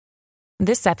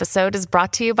This episode is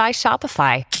brought to you by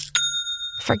Shopify.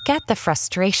 Forget the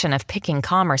frustration of picking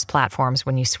commerce platforms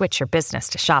when you switch your business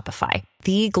to Shopify,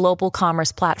 the global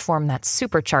commerce platform that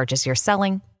supercharges your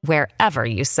selling wherever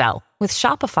you sell. With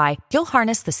Shopify, you'll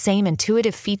harness the same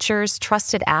intuitive features,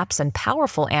 trusted apps, and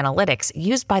powerful analytics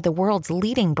used by the world's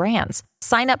leading brands.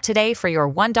 Sign up today for your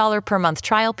 $1 per month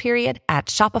trial period at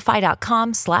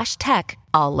shopify.com/tech,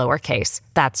 all lowercase.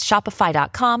 That's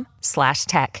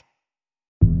shopify.com/tech.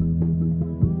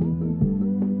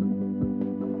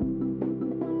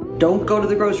 Don't go to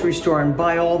the grocery store and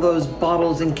buy all those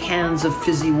bottles and cans of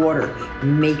fizzy water.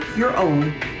 Make your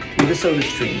own with a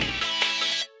SodaStream.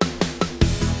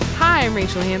 Hi, I'm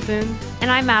Rachel Hampton. And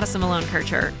I'm Madison Malone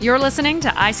Kircher. You're listening to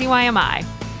ICYMI.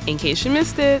 In case you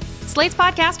missed it. Slate's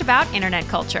podcast about internet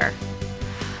culture.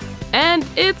 And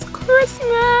it's Christmas!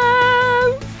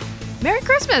 Merry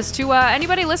Christmas to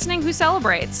anybody listening who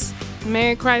celebrates.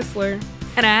 Merry Chrysler.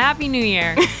 And a Happy New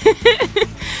Year.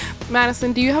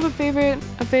 Madison, do you have a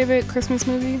favorite Christmas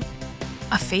movie?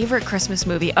 A favorite Christmas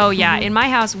movie? Oh, yeah. In my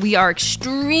house, we are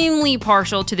extremely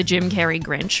partial to the Jim Carrey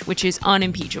Grinch, which is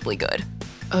unimpeachably good.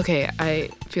 Okay, I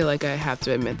feel like I have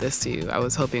to admit this to you. I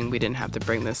was hoping we didn't have to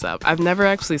bring this up. I've never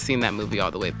actually seen that movie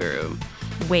all the way through.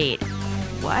 Wait,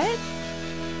 what?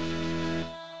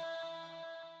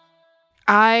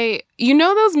 You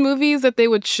know those movies that they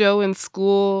would show in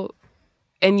school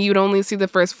and you'd only see the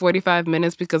first 45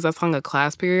 minutes because that's how long a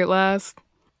class period lasts?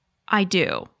 I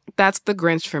do. That's the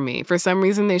Grinch for me. For some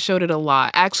reason, they showed it a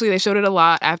lot. Actually, they showed it a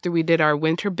lot after we did our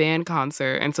winter band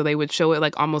concert. And so they would show it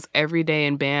like almost every day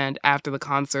in band after the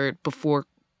concert before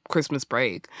Christmas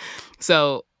break.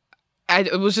 So I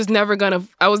was never gonna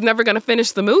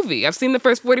finish the movie. I've seen the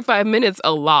first 45 minutes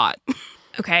a lot.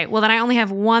 Okay, well then I only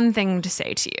have one thing to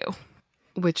say to you.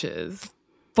 Which is?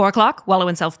 4 o'clock, wallow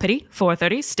in self-pity.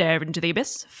 4:30, stare into the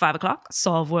abyss. 5 o'clock,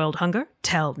 solve world hunger.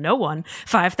 Tell no one.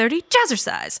 5:30,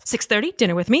 jazzercise. 6:30,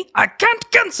 dinner with me. I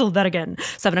can't cancel that again.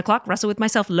 7 o'clock, wrestle with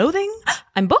myself, loathing.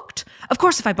 I'm booked. Of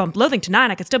course, if I bump loathing to 9,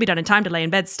 I could still be done in time to lay in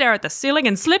bed, stare at the ceiling,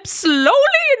 and slip slowly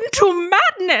into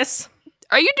madness.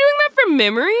 Are you doing that from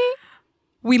memory?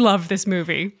 We love this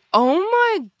movie. Oh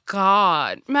my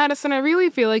God. Madison, I really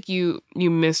feel like you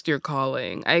missed your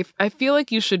calling. I feel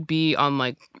like you should be on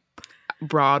like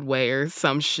Broadway or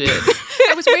some shit.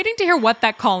 I was waiting to hear what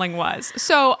that calling was.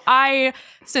 So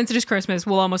since it is Christmas,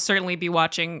 will almost certainly be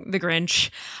watching The Grinch.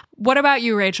 What about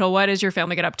you, Rachel? What does your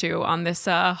family get up to on this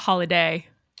holiday?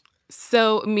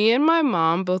 So me and my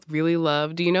mom both really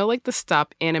love, do you know like the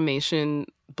stop animation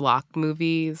block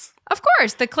movies? Of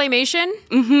course, the claymation.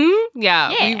 Mm-hmm. Yeah,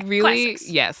 we really, classics.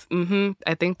 yes. Mm-hmm.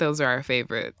 I think those are our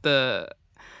favorite.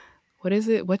 What is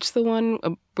it? What's the one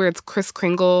where it's Kris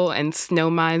Kringle and Snow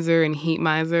Miser and Heat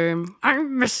Miser?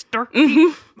 I'm Mr.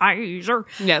 Heat Miser.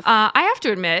 Yes. I have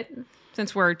to admit,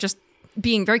 since we're just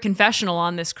being very confessional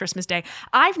on this Christmas day,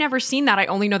 I've never seen that. I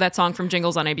only know that song from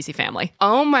Jingles on ABC Family.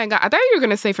 Oh my God. I thought you were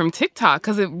going to say from TikTok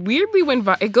because it weirdly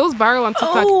it goes viral on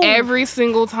TikTok every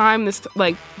single time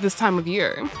this time of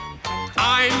year.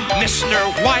 I'm Mr.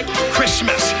 White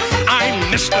Christmas. I'm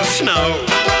Mr. Snow.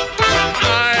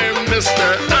 I'm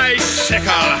Mr.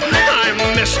 Icicle. I'm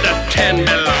Mr. 10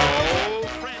 Below.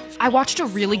 I watched a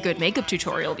really good makeup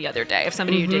tutorial the other day of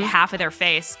somebody who did half of their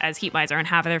face as Heat Miser and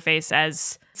half of their face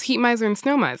as It's Heat Miser and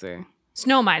Snow Miser.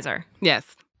 Snow Miser. Yes.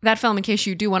 That film, in case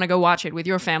you do want to go watch it with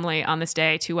your family on this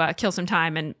day to kill some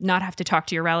time and not have to talk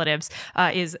to your relatives,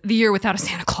 is The Year Without a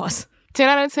Santa Claus. 10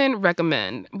 out of 10,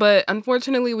 recommend. But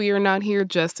unfortunately, we are not here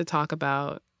just to talk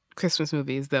about Christmas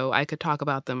movies, though I could talk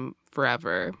about them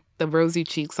forever. The rosy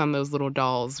cheeks on those little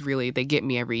dolls, really, they get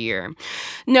me every year.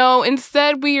 No,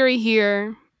 instead, we are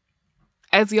here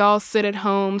as y'all sit at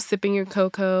home sipping your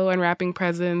cocoa, unwrapping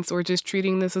presents, or just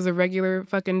treating this as a regular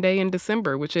fucking day in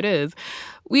December, which it is.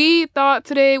 We thought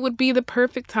today would be the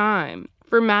perfect time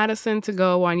for Madison to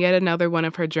go on yet another one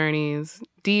of her journeys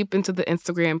deep into the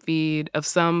Instagram feed of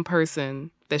some person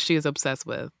that she is obsessed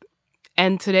with.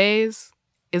 And today's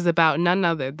is about none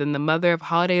other than the mother of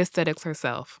holiday aesthetics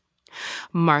herself,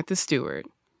 Martha Stewart.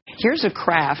 Here's a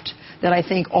craft that I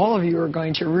think all of you are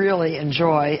going to really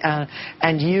enjoy,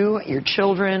 and you, your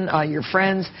children, your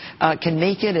friends can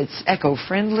make it. It's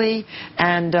eco-friendly,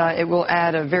 and it will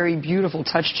add a very beautiful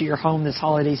touch to your home this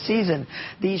holiday season.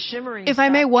 These shimmering... If I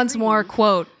may once more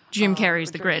quote Jim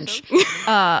Carrey's The Grinch,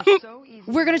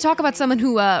 we're going to talk about someone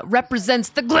who represents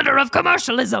the glitter of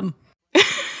commercialism.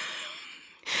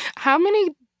 How many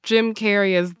Jim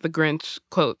Carrey as The Grinch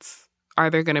quotes are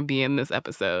there going to be in this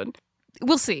episode?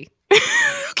 We'll see.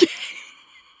 Okay.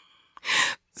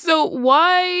 So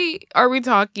why are we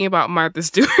talking about Martha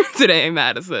Stewart today,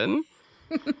 Madison?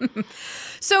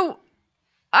 So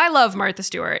I love Martha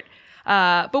Stewart.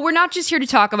 But we're not just here to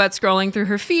talk about scrolling through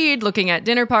her feed, looking at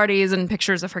dinner parties and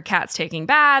pictures of her cats taking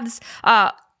baths.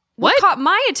 What caught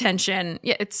my attention?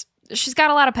 Yeah, she's got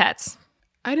a lot of pets.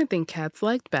 I didn't think cats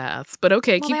liked baths, but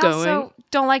okay, keep going. They also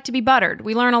don't like to be buttered.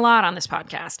 We learn a lot on this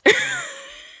podcast.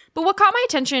 But what caught my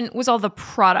attention was all the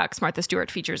products Martha Stewart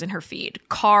features in her feed.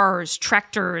 Cars,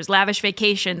 tractors, lavish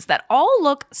vacations that all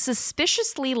look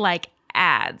suspiciously like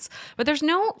ads. But there's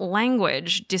no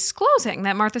language disclosing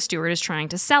that Martha Stewart is trying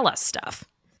to sell us stuff.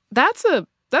 That's a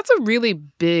really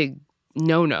big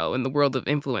no-no in the world of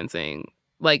influencing.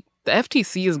 Like, the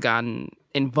FTC has gotten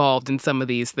involved in some of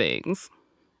these things.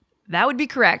 That would be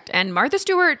correct. And Martha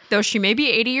Stewart, though she may be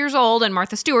 80 years old, and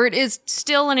Martha Stewart is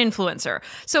still an influencer.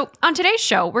 So on today's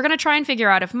show, we're going to try and figure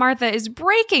out if Martha is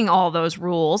breaking all those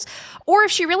rules, or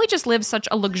if she really just lives such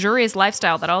a luxurious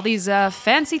lifestyle that all these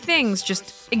fancy things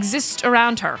just exist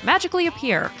around her, magically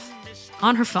appear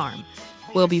on her farm.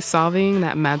 We'll be solving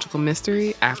that magical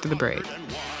mystery after the break.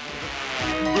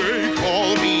 They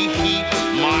call me heat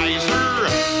miser.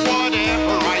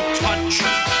 Whatever I touch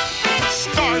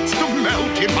starts to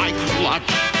melt in my clutch.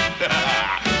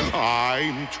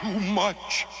 I'm too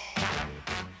much.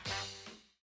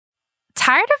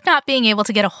 Tired of not being able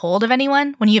to get a hold of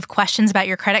anyone when you have questions about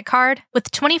your credit card?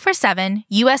 With 24/7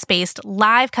 US-based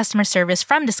live customer service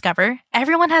from Discover,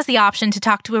 everyone has the option to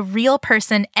talk to a real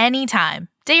person anytime,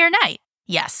 day or night.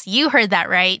 Yes, you heard that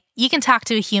right. You can talk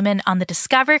to a human on the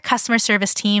Discover customer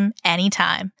service team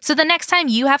anytime. So the next time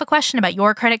you have a question about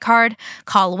your credit card,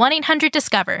 call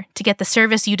 1-800-DISCOVER to get the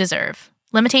service you deserve.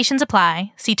 Limitations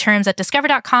apply. See terms at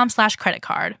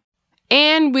discover.com/creditcard.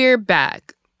 And we're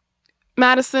back.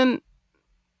 Madison,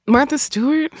 Martha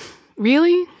Stewart?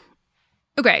 Really?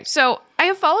 Okay, so I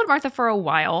have followed Martha for a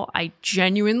while. I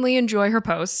genuinely enjoy her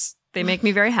posts. They make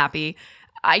me very happy.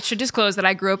 I should disclose that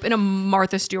I grew up in a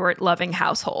Martha Stewart-loving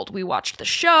household. We watched the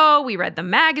show, we read the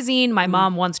magazine. My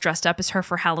mom once dressed up as her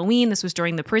for Halloween. This was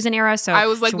during the prison era, so I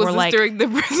was like, was this during the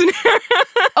prison era?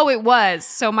 Oh, it was.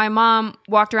 So my mom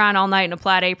walked around all night in a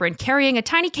plaid apron, carrying a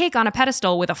tiny cake on a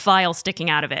pedestal with a file sticking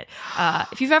out of it.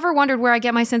 If you've ever wondered where I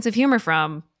get my sense of humor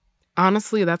from...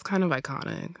 Honestly, that's kind of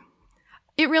iconic.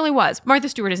 It really was. Martha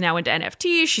Stewart is now into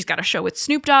NFTs. She's got a show with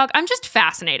Snoop Dogg. I'm just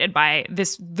fascinated by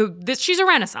this. She's a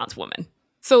Renaissance woman.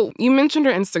 So you mentioned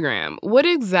her Instagram. What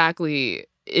exactly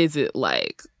is it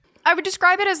like? I would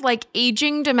describe it as like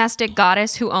aging domestic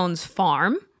goddess who owns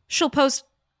farm. She'll post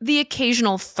the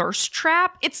occasional thirst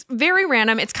trap. It's very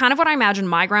random. It's kind of what I imagine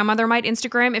my grandmother might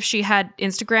Instagram if she had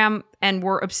Instagram and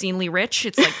were obscenely rich.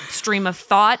 It's like stream of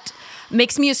thought.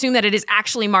 Makes me assume that it is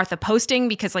actually Martha posting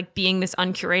because like being this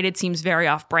uncurated seems very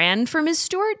off-brand for Ms.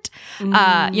 Stewart.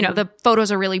 The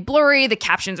photos are really blurry. The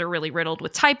captions are really riddled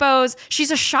with typos. She's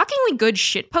a shockingly good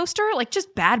shit poster, like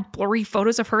just bad blurry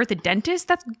photos of her at the dentist.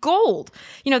 That's gold.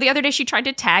 The other day she tried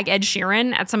to tag Ed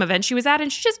Sheeran at some event she was at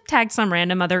and she just tagged some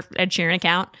random other Ed Sheeran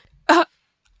account.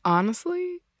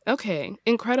 Honestly? Okay,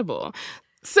 incredible.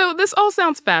 So this all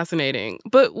sounds fascinating,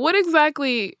 but what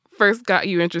exactly first got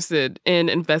you interested in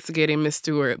investigating Miss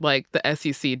Stewart like the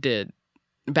SEC did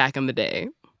back in the day?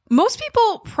 Most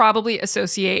people probably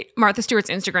associate Martha Stewart's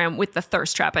Instagram with the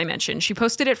thirst trap I mentioned. She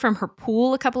posted it from her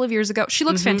pool a couple of years ago. She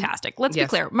looks fantastic. Let's be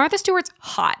clear. Martha Stewart's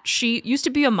hot. She used to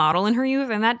be a model in her youth,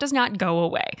 and that does not go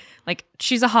away. Like,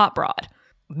 she's a hot broad.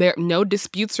 There are no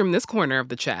disputes from this corner of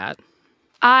the chat.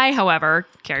 I, however,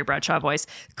 Carrie Bradshaw voice,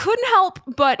 couldn't help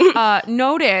but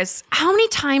notice how many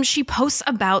times she posts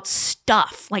about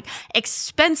stuff, like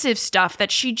expensive stuff that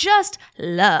she just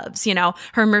loves.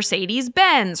 Her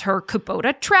Mercedes-Benz, her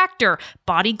Kubota tractor,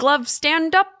 body glove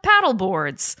stand-up paddle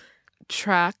boards.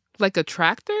 Like a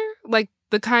tractor? Like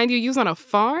the kind you use on a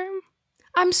farm?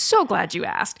 I'm so glad you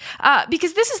asked,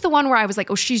 because this is the one where I was like,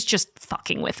 oh, she's just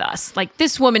fucking with us. Like,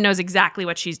 this woman knows exactly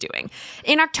what she's doing.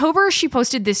 In October, she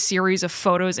posted this series of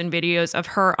photos and videos of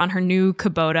her on her new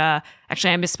Kubota.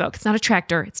 Actually, I misspoke. It's not a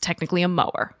tractor. It's technically a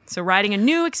mower. So riding a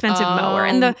new expensive mower.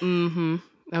 And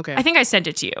Okay. I think I sent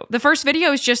it to you. The first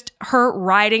video is just her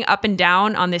riding up and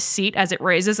down on this seat as it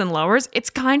raises and lowers. It's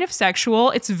kind of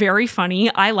sexual. It's very funny.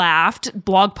 I laughed.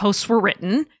 Blog posts were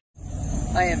written.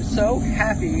 I am so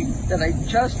happy that I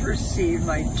just received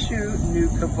my 2 new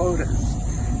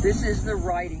Kubotas. This is the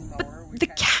riding mower. The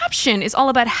caption is all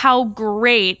about how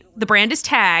great the brand is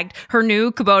tagged her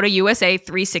new Kubota USA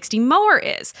 360 mower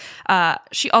is.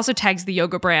 She also tags the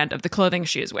yoga brand of the clothing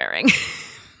she is wearing.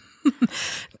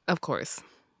 Of course.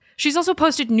 She's also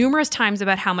posted numerous times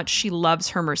about how much she loves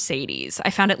her Mercedes.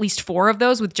 I found at least 4 of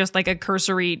those with just like a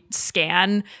cursory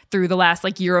scan through the last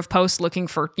year of posts looking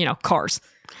for, cars.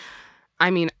 I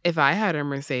mean, if I had a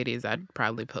Mercedes, I'd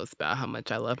probably post about how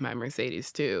much I love my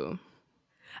Mercedes too.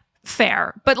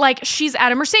 Fair. But like, she's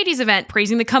at a Mercedes event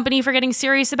praising the company for getting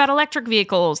serious about electric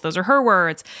vehicles. Those are her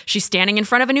words. She's standing in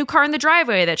front of a new car in the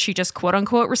driveway that she just quote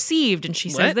unquote received. And she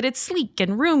says that it's sleek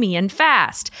and roomy and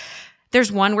fast.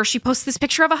 There's one where she posts this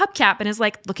picture of a hubcap and is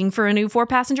like, looking for a new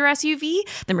 4-passenger SUV?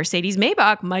 The Mercedes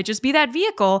Maybach might just be that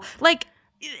vehicle. Like,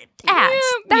 ads.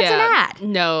 That's an ad.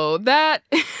 No, that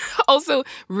also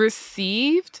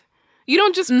received. You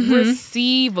don't just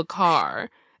receive a car.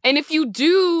 And if you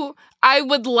do, I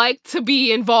would like to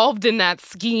be involved in that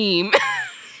scheme.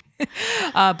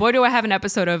 Boy, do I have an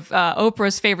episode of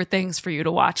Oprah's favorite things for you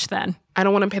to watch then. I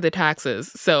don't want to pay the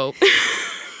taxes, so.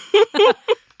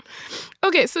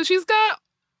 Okay, so she's got,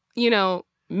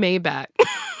 Maybach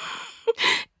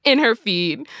in her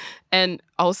feed and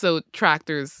also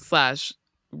tractors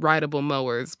 / rideable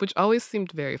mowers, which always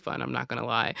seemed very fun, I'm not going to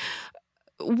lie.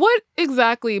 What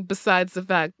exactly, besides the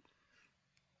fact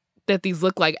that these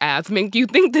look like ads, make you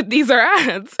think that these are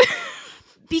ads?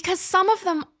 Because some of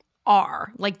them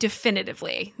are, like,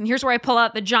 definitively. And here's where I pull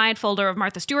out the giant folder of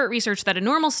Martha Stewart research that a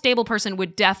normal, stable person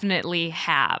would definitely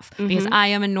have, because I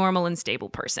am a normal and stable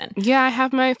person. Yeah, I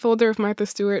have my folder of Martha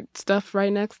Stewart stuff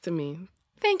right next to me.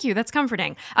 Thank you. That's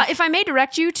comforting. If I may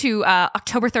direct you to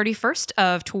October 31st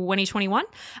of 2021,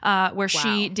 where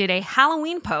she did a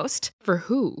Halloween post. For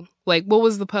who? Like, what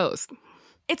was the post?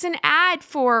 It's an ad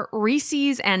for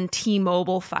Reese's and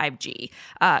T-Mobile 5G.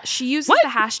 She uses the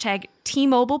hashtag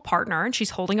T-Mobile partner, and she's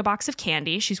holding a box of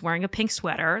candy. She's wearing a pink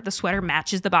sweater. The sweater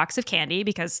matches the box of candy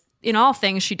because in all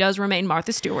things, she does remain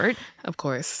Martha Stewart. Of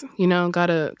course.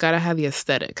 Gotta have the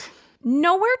aesthetic.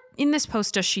 Nowhere in this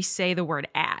post does she say the word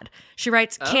ad. She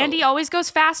writes, candy always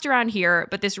goes fast around here,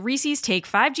 but this Reese's Take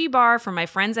 5G bar from my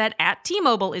friends at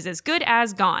T-Mobile is as good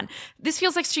as gone. This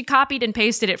feels like she copied and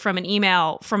pasted it from an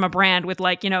email from a brand with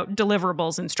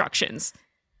deliverables instructions.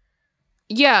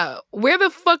 Yeah, where the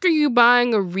fuck are you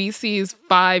buying a Reese's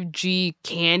 5G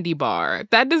candy bar?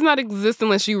 That does not exist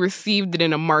unless you received it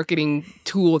in a marketing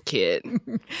toolkit.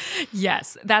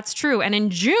 Yes, that's true. And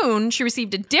in June, she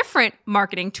received a different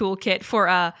marketing toolkit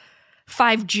for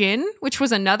 5Gin, which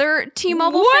was another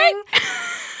T-Mobile thing.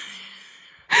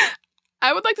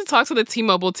 I would like to talk to the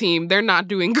T-Mobile team. They're not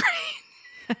doing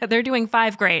great. They're doing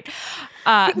 5 great.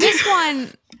 This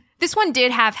one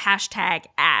did have hashtag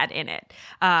ad in it.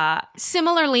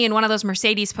 Similarly, in one of those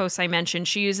Mercedes posts I mentioned,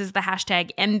 she uses the hashtag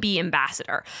MB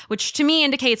Ambassador, which to me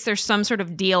indicates there's some sort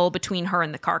of deal between her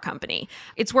and the car company.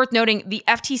 It's worth noting the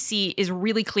FTC is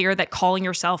really clear that calling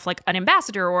yourself like an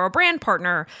ambassador or a brand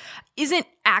partner isn't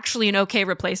actually an okay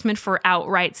replacement for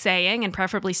outright saying, and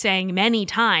preferably saying many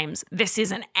times, this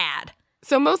is an ad.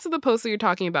 So most of the posts that you're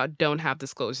talking about don't have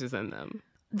disclosures in them.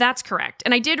 That's correct.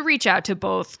 And I did reach out to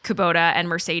both Kubota and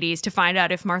Mercedes to find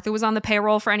out if Martha was on the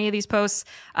payroll for any of these posts.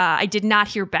 I did not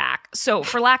hear back. So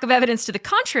for lack of evidence to the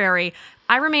contrary,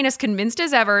 I remain as convinced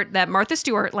as ever that Martha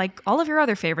Stewart, like all of your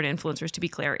other favorite influencers, to be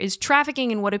clear, is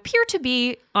trafficking in what appear to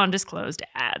be undisclosed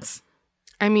ads.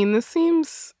 I mean, this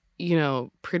seems,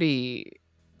 pretty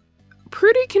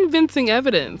convincing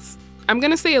evidence. I'm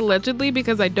going to say allegedly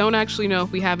because I don't actually know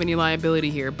if we have any liability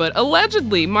here, but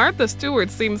allegedly, Martha Stewart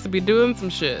seems to be doing some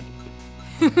shit.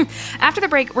 After the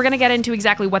break, we're going to get into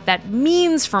exactly what that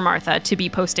means for Martha to be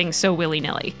posting so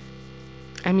willy-nilly.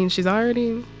 I mean, she's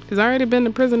already been to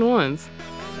prison once.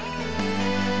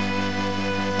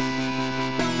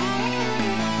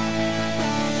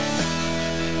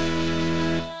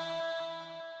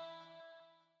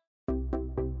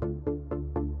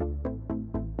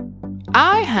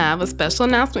 I have a special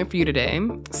announcement for you today.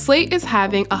 Slate is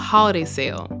having a holiday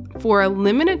sale. For a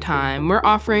limited time, we're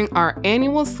offering our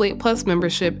annual Slate Plus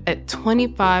membership at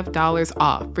 $25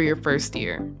 off for your first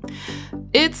year.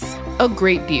 It's a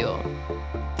great deal.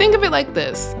 Think of it like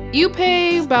this. You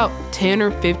pay about $10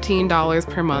 or $15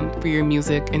 per month for your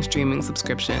music and streaming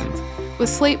subscriptions. With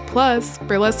Slate Plus,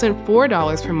 for less than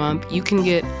 $4 per month, you can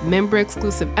get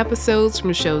member-exclusive episodes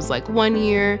from shows like 1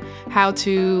 Year, How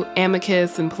To,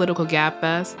 Amicus, and Political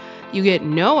Gabfest. You get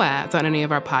no ads on any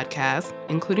of our podcasts,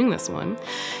 including this one,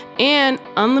 and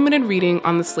unlimited reading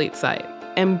on the Slate site.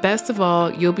 And best of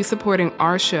all, you'll be supporting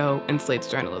our show and Slate's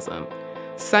journalism.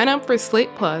 Sign up for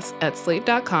Slate Plus at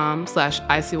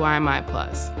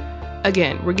slate.com/ICYMI+.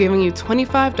 Again, we're giving you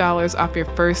 $25 off your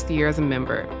first year as a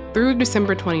member through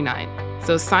December 29th.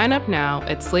 So sign up now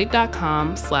at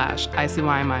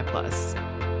slate.com/ICYMI+.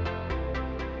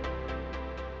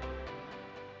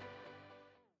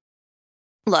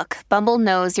 Look, Bumble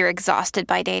knows you're exhausted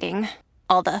by dating.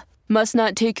 All the must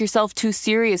not take yourself too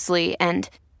seriously and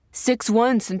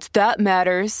 6'1" since that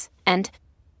matters. And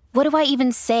what do I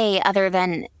even say other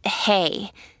than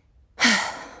hey?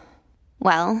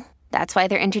 Well, That's why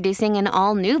they're introducing an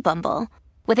all-new Bumble,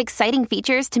 with exciting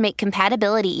features to make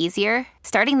compatibility easier,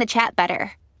 starting the chat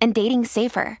better, and dating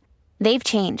safer. They've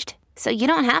changed, so you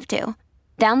don't have to.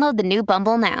 Download the new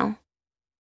Bumble now.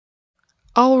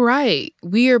 All right,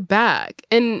 we are back.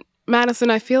 And Madison,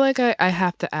 I feel like I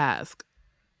have to ask,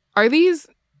 are these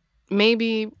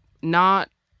maybe not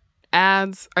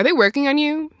ads? Are they working on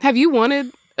you? Have you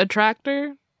wanted a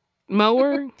tractor,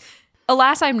 mower?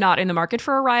 Alas, I'm not in the market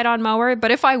for a ride-on mower,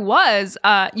 but if I was,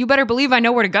 you better believe I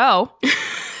know where to go.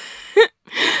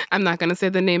 I'm not going to say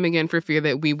the name again for fear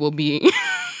that we will be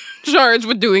charged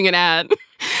with doing an ad.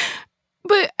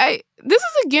 But this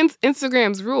is against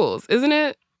Instagram's rules, isn't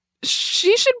it?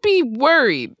 She should be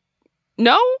worried.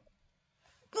 No?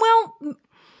 Well,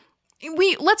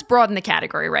 let's broaden the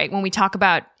category, right? When we talk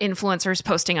about influencers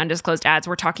posting undisclosed ads,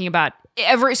 we're talking about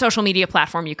every social media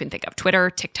platform you can think of: Twitter,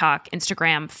 TikTok,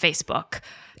 Instagram, Facebook,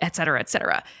 et cetera, et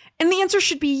cetera. And the answer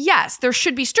should be yes. There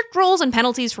should be strict rules and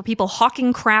penalties for people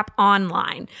hawking crap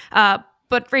online.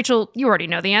 But Rachel, you already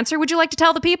know the answer. Would you like to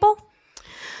tell the people?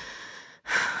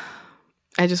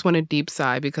 I just want a deep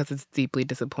sigh because it's deeply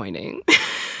disappointing.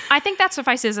 I think that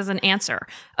suffices as an answer.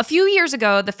 A few years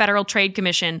ago, the Federal Trade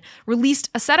Commission released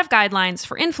a set of guidelines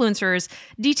for influencers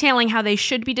detailing how they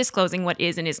should be disclosing what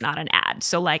is and is not an ad.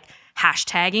 So like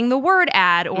hashtagging the word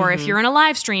ad, or if you're in a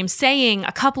live stream, saying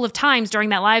a couple of times during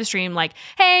that live stream, like,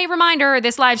 hey, reminder,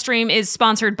 this live stream is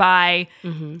sponsored by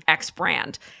X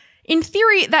brand. In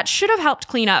theory, that should have helped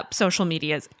clean up social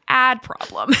media's ad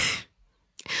problem.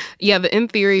 Yeah, the in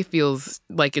theory feels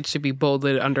like it should be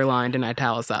bolded, underlined, and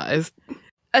italicized.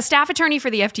 A staff attorney for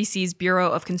the FTC's Bureau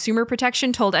of Consumer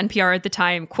Protection told NPR at the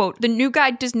time, quote, "The new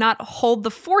guide does not hold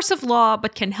the force of law,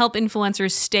 but can help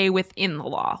influencers stay within the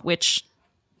law," which,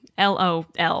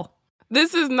 LOL.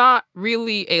 This is not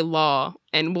really a law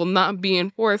and will not be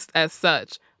enforced as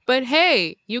such. But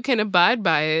hey, you can abide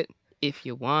by it if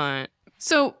you want.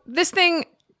 So this thing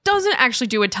doesn't actually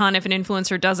do a ton if an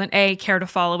influencer doesn't A, care to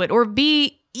follow it, or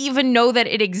B, even know that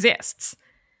it exists.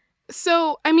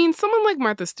 So, I mean, someone like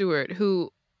Martha Stewart,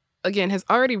 who, again, has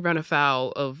already run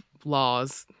afoul of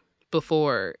laws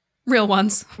before. Real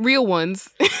ones.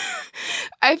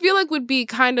 I feel like would be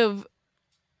kind of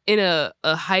in a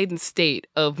heightened state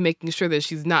of making sure that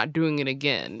she's not doing it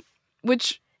again,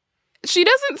 which she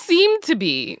doesn't seem to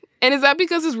be. And is that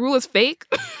because this rule is fake?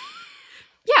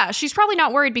 Yeah, she's probably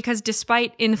not worried because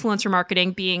despite influencer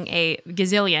marketing being a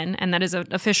gazillion, and that is an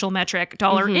official metric,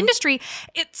 dollar industry,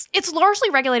 it's largely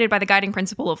regulated by the guiding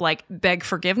principle of like beg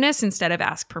forgiveness instead of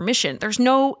ask permission. There's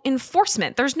no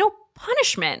enforcement. There's no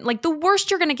punishment. Like the worst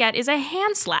you're going to get is a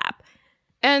hand slap.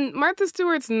 And Martha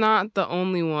Stewart's not the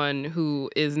only one who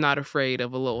is not afraid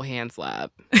of a little hand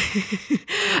slap.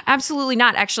 Absolutely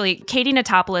not. Actually, Katie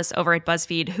Natopoulos over at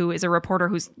BuzzFeed, who is a reporter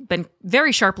who's been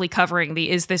very sharply covering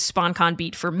the Is This SponCon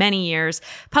beat for many years,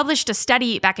 published a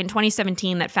study back in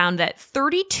 2017 that found that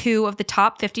 32 of the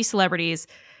top 50 celebrities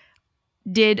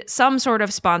did some sort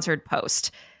of sponsored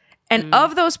post. And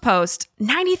of those posts,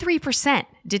 93%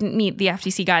 didn't meet the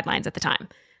FTC guidelines at the time.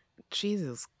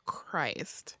 Jesus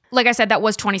Christ. Like I said, that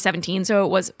was 2017, so it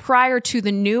was prior to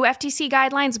the new FTC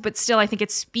guidelines, but still I think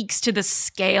it speaks to the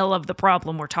scale of the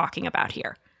problem we're talking about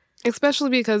here. Especially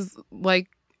because, like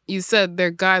you said,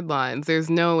 they're guidelines. There's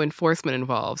no enforcement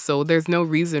involved, so there's no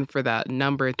reason for that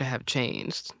number to have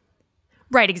changed.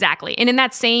 Right, exactly. And in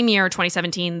that same year,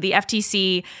 2017, the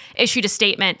FTC issued a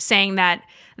statement saying that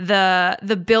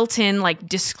the built-in like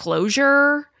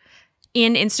disclosure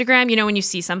in Instagram, you know, when you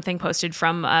see something posted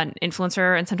from an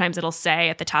influencer and sometimes it'll say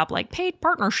at the top, like, paid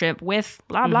partnership with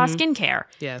blah, blah skincare.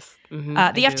 Yes.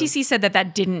 The FTC said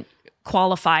that didn't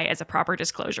qualify as a proper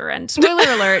disclosure. And spoiler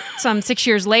alert, some 6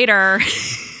 years later,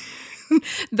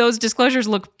 those disclosures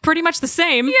look pretty much the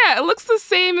same. Yeah, it looks the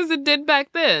same as it did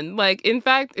back then. Like, in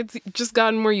fact, it's just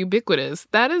gotten more ubiquitous.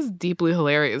 That is deeply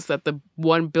hilarious that the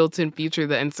one built-in feature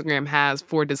that Instagram has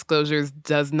for disclosures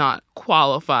does not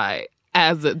qualify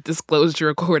as a disclosure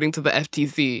according to the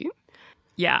FTC.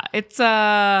 Yeah, it's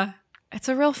a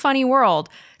real funny world.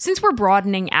 Since we're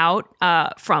broadening out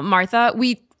from Martha,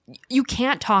 you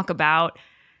can't talk about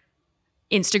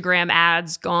Instagram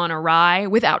ads gone awry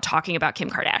without talking about Kim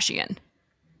Kardashian.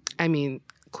 I mean,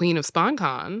 Queen of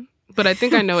SponCon, but I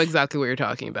think I know exactly what you're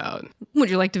talking about. Would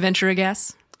you like to venture a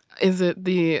guess? Is it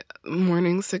the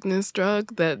morning sickness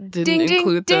drug that didn't ding,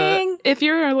 include ding. If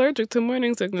you're allergic to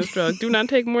morning sickness drug, do not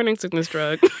take morning sickness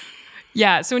drug.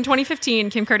 Yeah, so in 2015,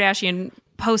 Kim Kardashian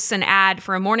posts an ad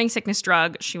for a morning sickness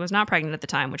drug. She was not pregnant at the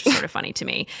time, which is sort of funny to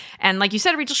me. And like you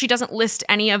said, Rachel, she doesn't list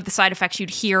any of the side effects you'd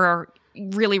hear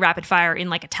really rapid fire in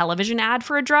like a television ad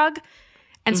for a drug.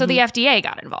 And so the FDA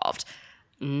got involved.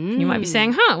 You might be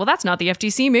saying, well, that's not the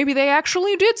FTC. Maybe they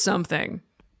actually did something.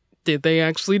 Did they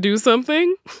actually do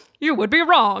something? You would be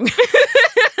wrong.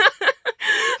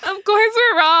 Of course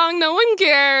we're wrong. No one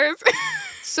cares.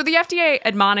 So the FDA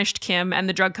admonished Kim and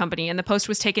the drug company, and the post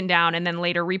was taken down and then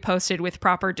later reposted with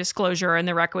proper disclosure and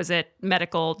the requisite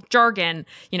medical jargon.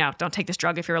 Don't take this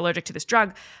drug if you're allergic to this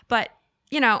drug. But,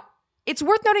 it's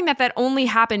worth noting that only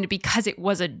happened because it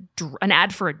was an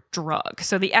ad for a drug.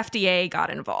 So the FDA got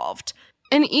involved.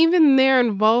 And even their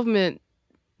involvement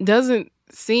doesn't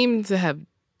seem to have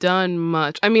done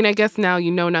much. I mean, I guess now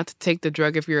you know not to take the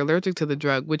drug if you're allergic to the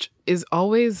drug, which is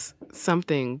always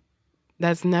something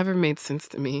that's never made sense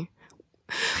to me.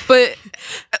 But,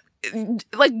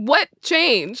 what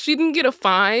changed? She didn't get a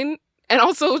fine. And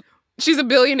also, she's a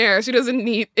billionaire.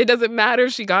 It doesn't matter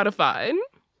if she got a fine.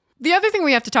 The other thing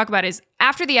we have to talk about is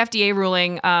after the FDA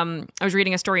ruling, I was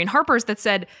reading a story in Harper's that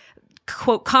said,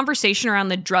 quote, conversation around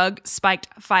the drug spiked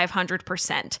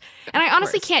 500%. And I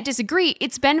honestly can't disagree.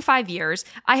 It's been 5 years.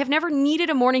 I have never needed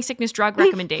a morning sickness drug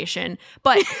recommendation.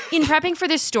 But in prepping for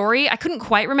this story, I couldn't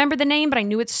quite remember the name, but I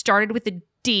knew it started with a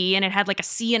D and it had like a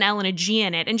C, an L, and a G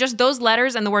in it. And just those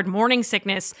letters and the word morning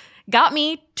sickness got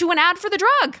me to an ad for the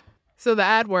drug. So the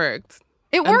ad worked.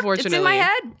 It worked. It's in my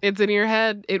head. It's in your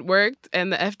head. It worked.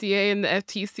 And the FDA and the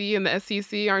FTC and the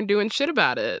SEC aren't doing shit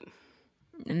about it.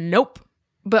 Nope.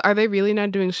 But are they really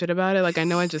not doing shit about it? I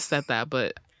know I just said that,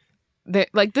 but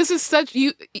this is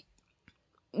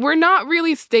we're not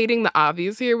really stating the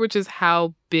obvious here, which is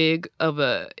how big of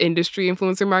a industry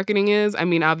influencer marketing is. I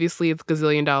mean, obviously it's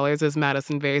gazillion dollars, as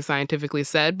Madison very scientifically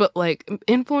said, but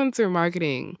influencer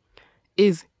marketing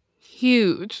is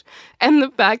huge. And the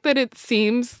fact that it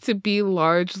seems to be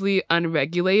largely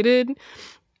unregulated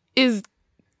is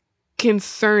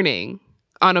concerning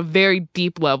on a very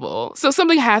deep level. So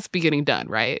something has to be getting done,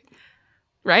 right?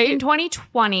 Right? In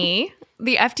 2020,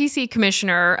 the FTC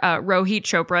commissioner, Rohit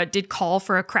Chopra, did call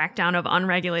for a crackdown of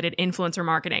unregulated influencer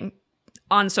marketing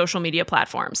on social media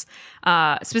platforms.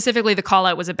 Specifically, the call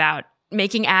out was about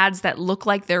making ads that look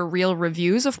like they're real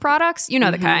reviews of products. You know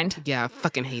the kind. Yeah, I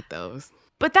fucking hate those.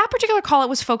 But that particular call-out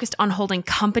was focused on holding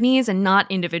companies and not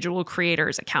individual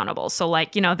creators accountable. So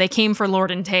they came for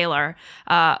Lord & Taylor,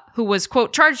 who was,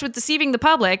 quote, charged with deceiving the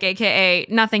public, a.k.a.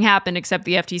 nothing happened except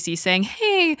the FTC saying,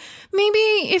 hey, maybe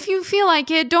if you feel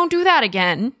like it, don't do that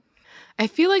again. I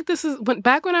feel like this is,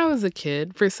 back when I was a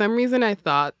kid, for some reason I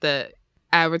thought that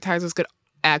advertisers could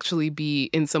actually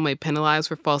be in some way penalized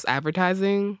for false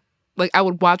advertising. I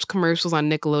would watch commercials on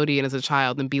Nickelodeon as a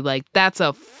child and be like, that's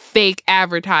a fake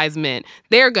advertisement.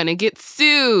 They're going to get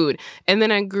sued. And then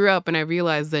I grew up and I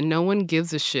realized that no one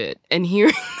gives a shit. And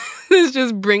here is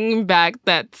just bringing back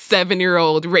that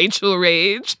 7-year-old Rachel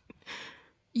rage.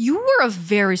 You were a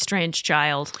very strange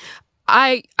child.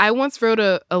 I once wrote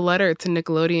a letter to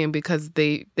Nickelodeon because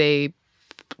they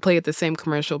played the same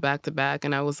commercial back to back.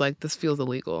 And I was like, this feels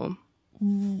illegal.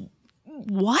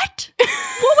 What?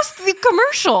 What was the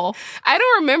commercial? I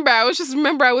don't remember.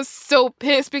 I was so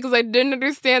pissed because I didn't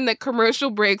understand that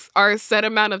commercial breaks are a set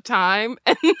amount of time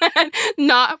and that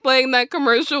not playing that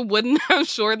commercial wouldn't have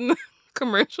shortened the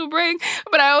commercial break.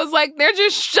 But I was like, they're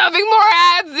just shoving more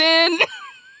ads in.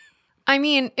 I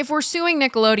mean, if we're suing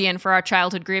Nickelodeon for our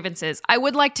childhood grievances, I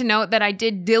would like to note that I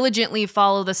did diligently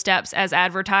follow the steps as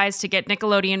advertised to get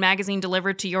Nickelodeon magazine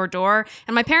delivered to your door,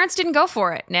 and my parents didn't go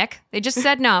for it, Nick. They just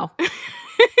said no.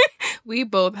 We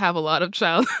both have a lot of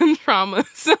childhood trauma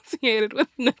associated with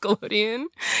Nickelodeon.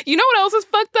 You know what else is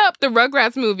fucked up? The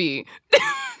Rugrats movie.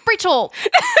 Rachel.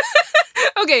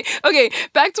 Okay.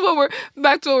 Back to what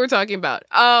we're talking about.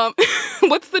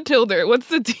 What's the tilde? What's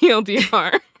the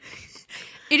TLDR?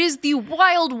 It is the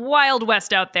wild, wild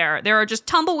west out there. There are just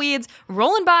tumbleweeds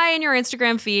rolling by in your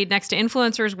Instagram feed next to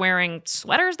influencers wearing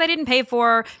sweaters they didn't pay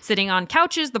for, sitting on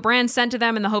couches the brand sent to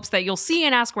them in the hopes that you'll see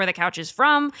and ask where the couch is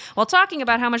from, while talking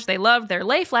about how much they loved their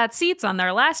lay-flat seats on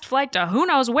their last flight to who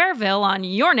knows whereville on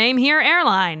Your Name Here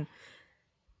airline.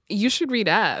 You should read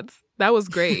ads. That was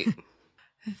great.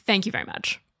 Thank you very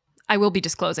much. I will be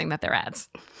disclosing that they're ads.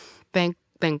 Thank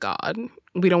God.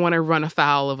 We don't want to run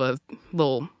afoul of a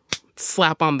little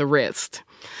slap on the wrist.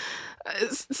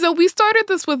 So we started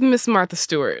this with Miss Martha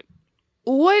Stewart.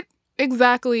 What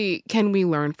exactly can we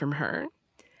learn from her?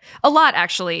 A lot,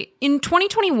 actually. In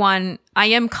 2021, I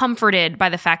am comforted by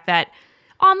the fact that,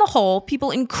 on the whole,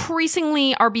 people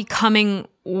increasingly are becoming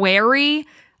wary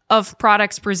of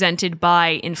products presented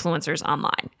by influencers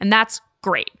online. And that's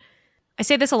great. I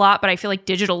say this a lot, but I feel like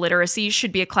digital literacy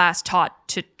should be a class taught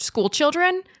to school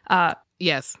children.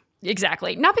 Yes.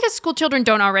 Exactly. Not because school children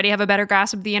don't already have a better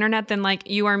grasp of the internet than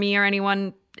you or me or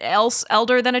anyone else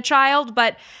elder than a child,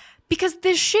 but Because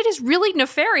this shit is really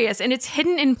nefarious and it's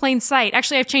hidden in plain sight.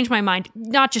 Actually, I've changed my mind.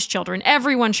 Not just children.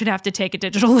 Everyone should have to take a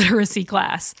digital literacy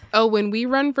class. Oh, when we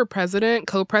run for president,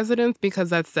 co-presidents, because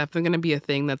that's definitely going to be a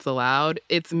thing that's allowed,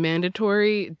 it's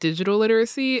mandatory digital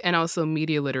literacy and also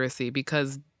media literacy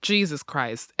because, Jesus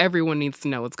Christ, everyone needs to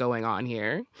know what's going on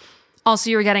here. Also,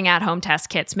 you're getting at-home test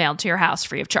kits mailed to your house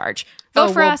free of charge.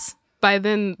 Vote for us. By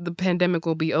then, the pandemic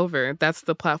will be over. That's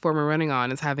the platform we're running on,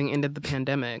 is having ended the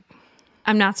pandemic.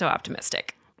 I'm not so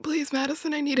optimistic. Please,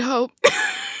 Madison, I need hope.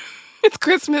 It's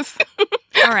Christmas.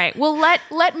 All right. Well,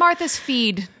 let Martha's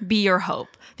Feed be your hope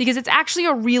because it's actually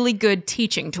a really good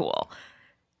teaching tool.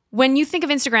 When you think of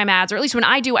Instagram ads, or at least when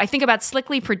I do, I think about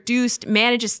slickly produced,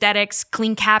 managed aesthetics,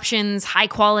 clean captions, high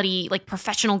quality, like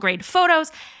professional grade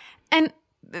photos. And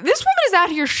this woman is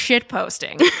out here shit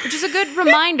posting, which is a good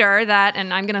reminder that,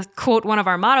 and I'm going to quote one of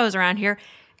our mottos around here,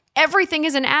 everything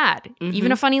is an ad,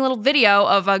 even a funny little video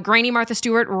of a grainy Martha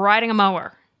Stewart riding a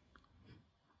mower.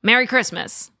 Merry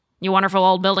Christmas, you wonderful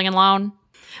old building and loan.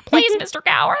 Please, Mr.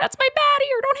 Gower, that's my bad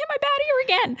ear. Don't hit my bad ear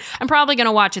again. I'm probably going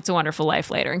to watch It's a Wonderful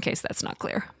Life later in case that's not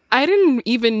clear. I didn't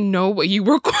even know what you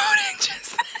were quoting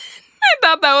just then. I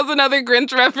thought that was another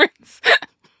Grinch reference.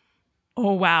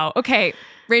 Oh, wow. Okay,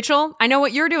 Rachel, I know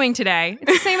what you're doing today.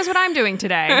 It's the same as what I'm doing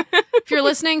today. If you're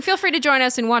listening, feel free to join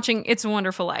us in watching It's a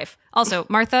Wonderful Life. Also,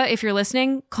 Martha, if you're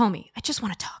listening, call me. I just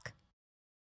want to talk.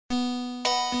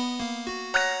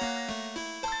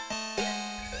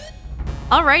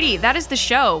 Alrighty, that is the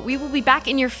show. We will be back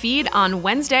in your feed on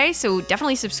Wednesday, so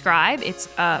definitely subscribe. It's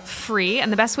free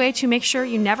and the best way to make sure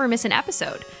you never miss an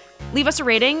episode. Leave us a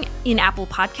rating in Apple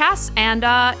Podcasts, and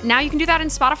now you can do that in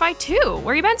Spotify too.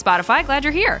 Where you been, Spotify? Glad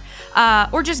you're here.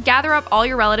 Or just gather up all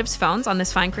your relatives' phones on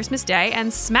this fine Christmas day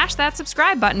and smash that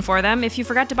subscribe button for them if you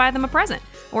forgot to buy them a present,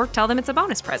 or tell them it's a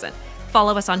bonus present.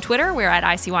 Follow us on Twitter. We're at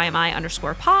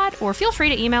ICYMI_pod, or feel free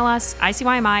to email us,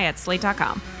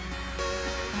 ICYMI@slate.com.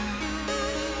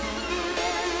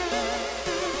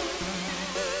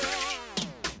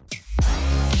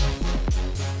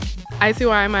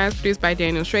 ICYMI is produced by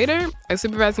Daniel Schrader. Our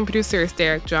supervising producer is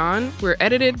Derek John. We're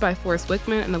edited by Forrest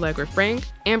Wickman and Allegra Frank.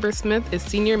 Amber Smith is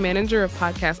Senior Manager of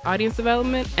Podcast Audience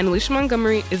Development. And Alicia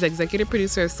Montgomery is Executive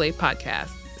Producer of Slate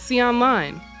Podcast. See you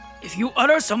online. If you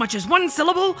utter so much as one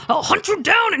syllable, I'll hunt you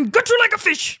down and gut you like a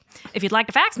fish. If you'd like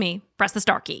to fax me, press the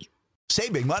star key.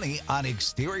 Saving money on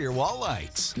exterior wall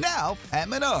lights. Now at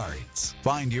Menards.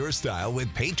 Find your style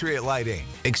with Patriot Lighting.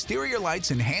 Exterior lights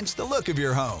enhance the look of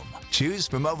your home. Choose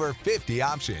from over 50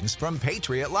 options from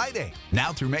Patriot Lighting.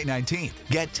 Now through May 19th,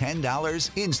 get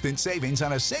 $10 instant savings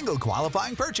on a single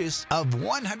qualifying purchase of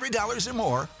 $100 or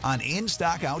more on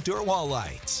in-stock outdoor wall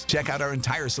lights. Check out our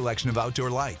entire selection of outdoor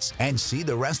lights and see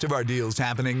the rest of our deals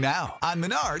happening now on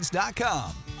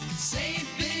Menards.com. Save